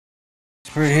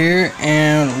We're here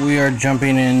and we are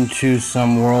jumping into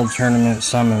some World Tournament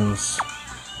summons.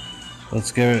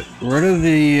 Let's get rid of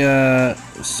the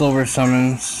silver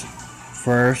summons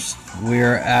first. We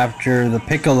are after the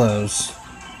Piccolos.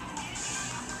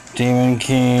 Demon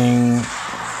King,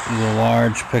 the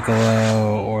large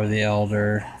Piccolo, or the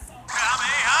Elder.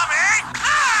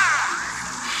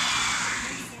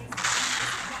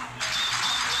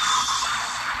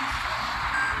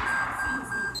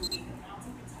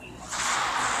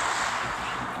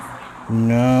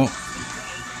 No.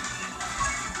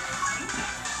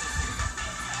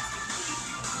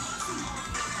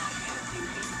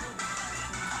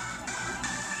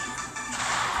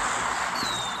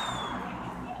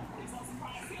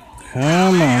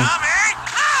 Come on.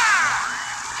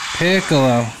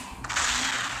 Piccolo.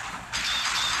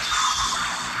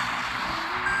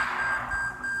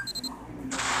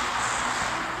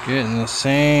 Getting the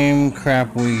same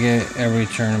crap we get every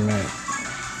tournament.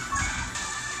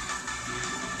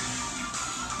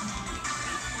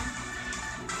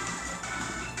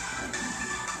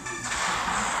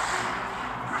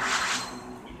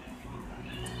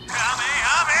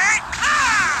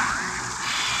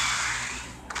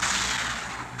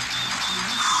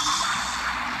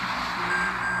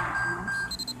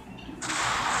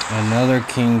 Another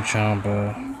King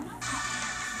Champa.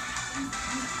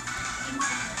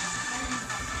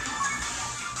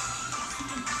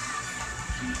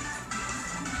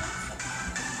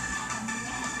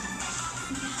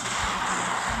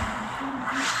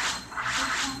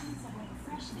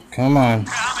 Come on.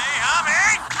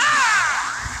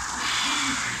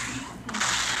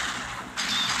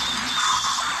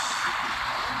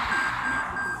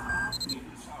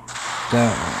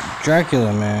 That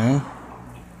Dracula, man.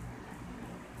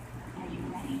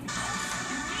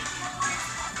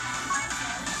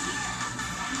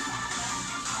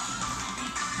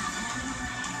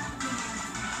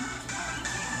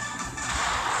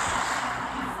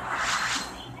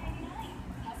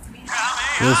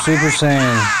 We're Super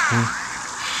Saiyan.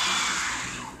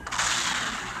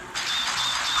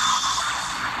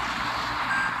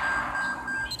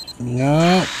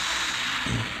 No.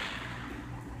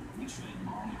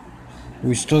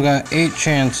 We still got 8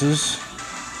 chances.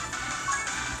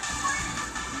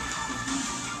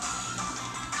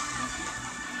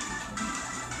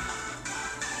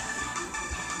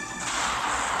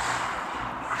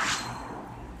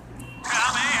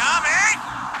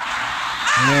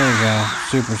 There we go,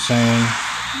 Super Saiyan.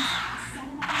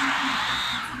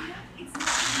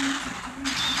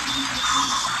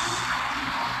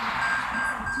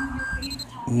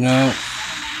 No.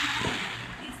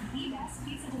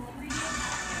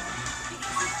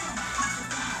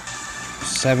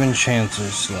 Seven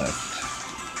chances left.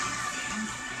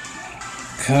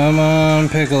 Come on,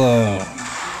 Piccolo.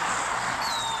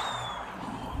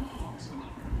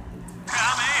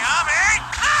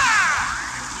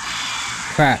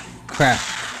 Crap, crap.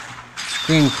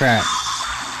 Screen crap.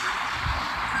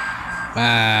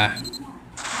 Ah.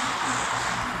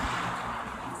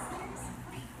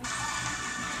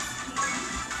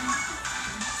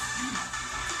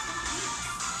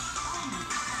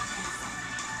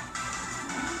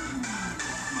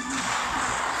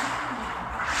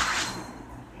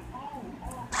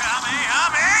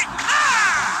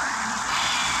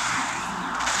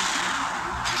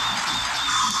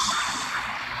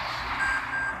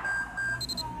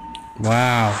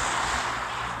 Wow.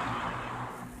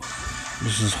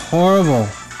 This is horrible.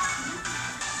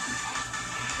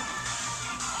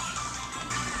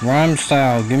 Rhyme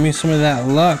style, give me some of that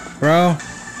luck, bro.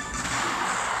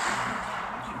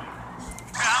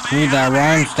 Need that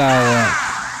rhyme style luck.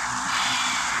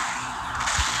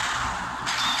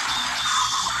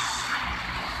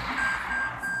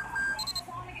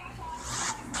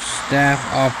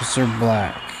 Staff Officer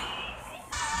Black.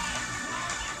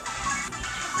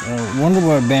 I wonder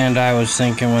what Bandai was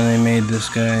thinking when they made this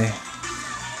guy.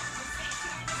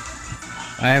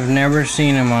 I have never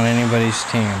seen him on anybody's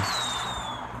team.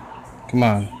 Come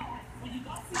on.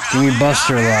 Give me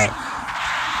Buster luck.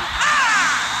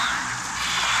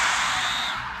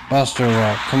 Buster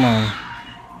luck, come on.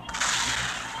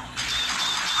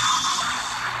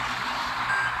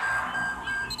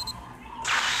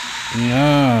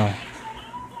 No.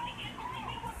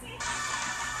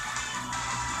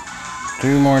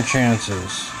 3 more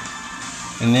chances.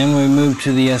 And then we move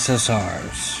to the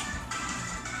SSRs.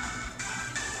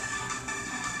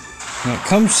 When it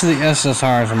comes to the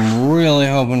SSRs, I'm really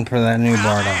hoping for that new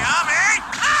Bardock.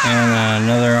 And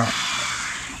another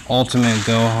Ultimate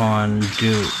Gohan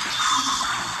dupe.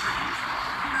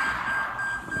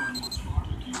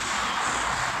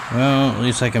 Well, at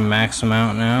least I can max them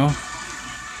out now.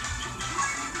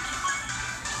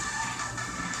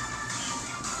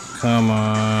 Come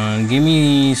on, give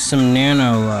me some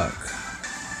nano luck.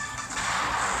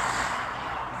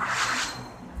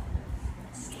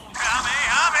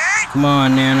 Come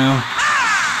on, nano.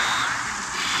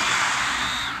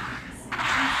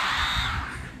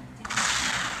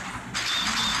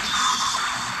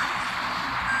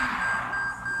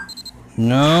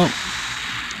 Nope.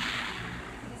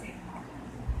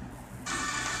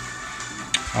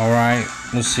 Alright,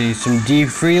 let's see. Some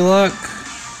D-Free luck.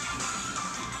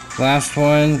 Last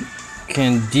one.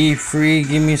 Can D-Free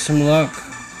give me some luck?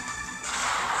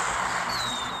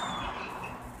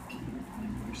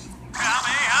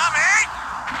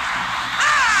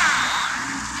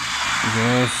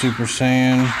 Go, Super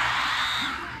Saiyan.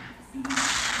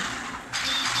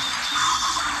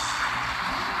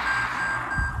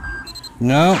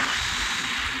 Nope.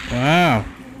 Wow.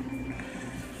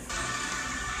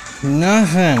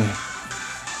 Nothing.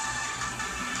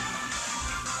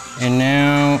 And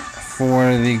now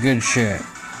for the good shit.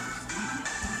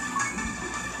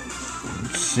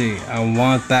 Let's see. I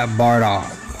want that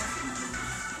Bardock.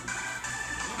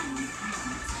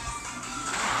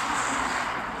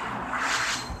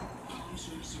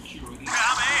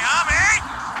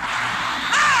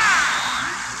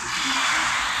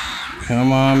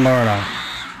 Come on, Bardock.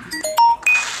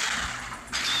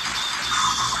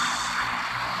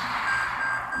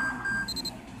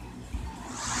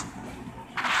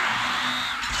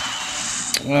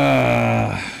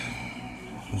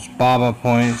 Those Baba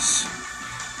points.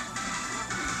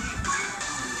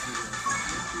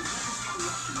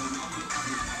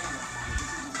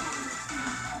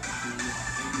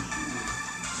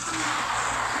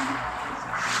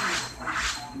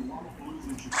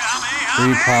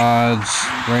 Three pods,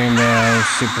 Rainbow,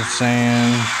 Super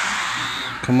Saiyan.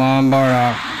 Come on,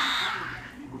 Bardock.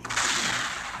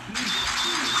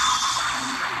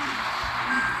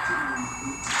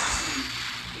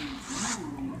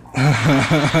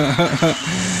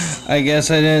 I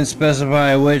guess I didn't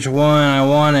specify which one I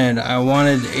wanted. I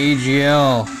wanted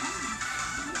AGL.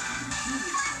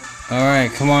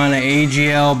 Alright, come on,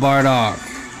 AGL Bardock.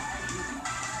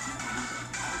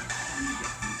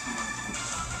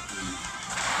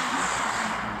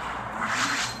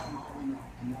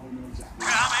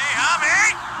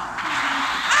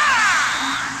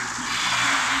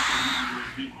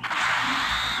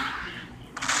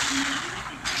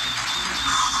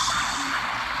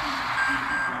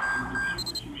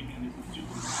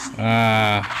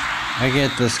 I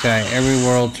get this guy every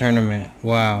world tournament.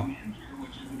 Wow.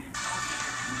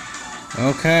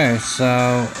 Okay,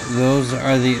 so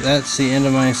that's the end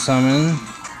of my summon.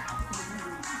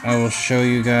 I will show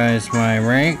you guys my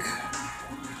rank.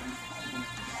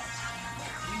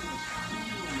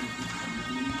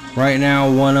 Right now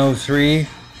 103.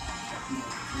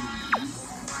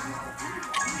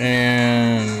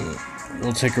 And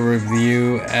we'll take a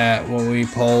review at what we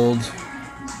pulled.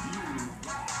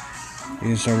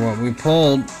 These are what we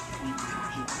pulled.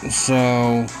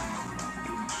 So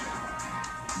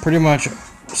pretty much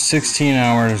 16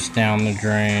 hours down the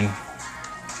drain.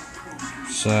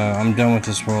 So I'm done with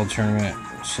this world tournament.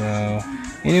 So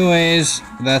anyways,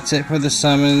 that's it for the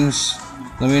summons.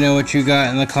 Let me know what you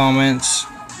got in the comments.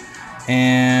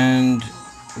 And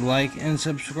like and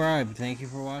subscribe. Thank you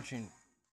for watching.